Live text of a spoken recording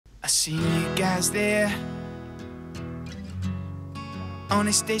see you guys there on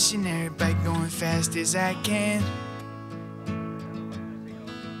a stationary bike, going fast as I can.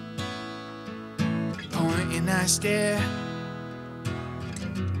 Point and I stare.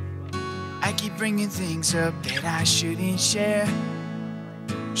 I keep bringing things up that I shouldn't share.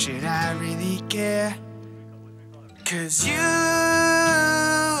 Should I really care? 'Cause you're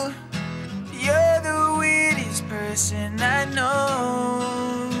the weirdest person I know.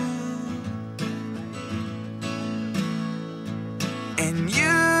 And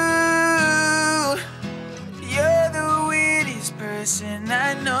you're the weirdest person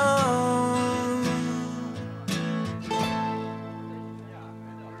I know.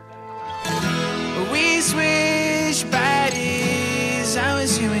 We switched bodies. I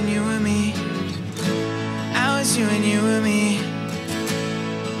was you and you and me. I was you and you and me.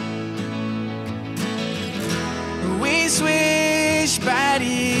 We switched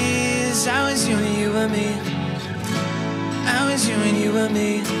bodies. I was you and you and me. I was you and you and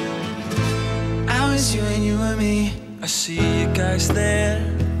me. I was you and you and me. I see you guys there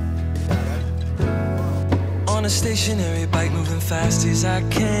on a stationary bike, moving fast as I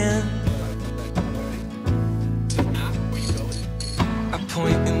can. I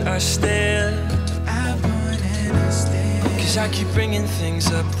point and I stare, 'cause I keep bringing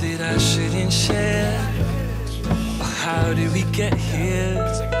things up that I shouldn't share. Oh, how did we get here?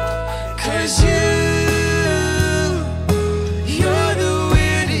 'Cause you're the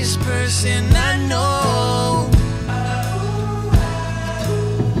weirdest person I know.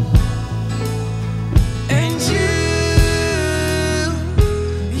 And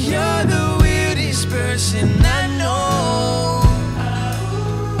you're the weirdest person I know.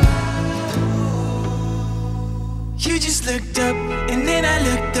 You just looked up, and then I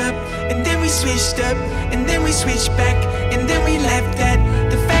looked up, and then we switched up, and then we switched back, and then we laughed at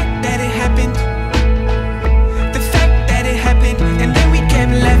the fact that it happened. The fact that it happened, and then we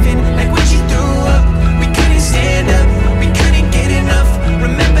kept laughing like when she threw up. We couldn't stand up, we couldn't get enough.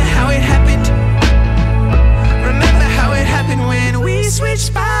 Remember how it happened? Remember how it happened when we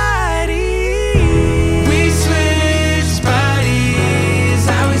switched by?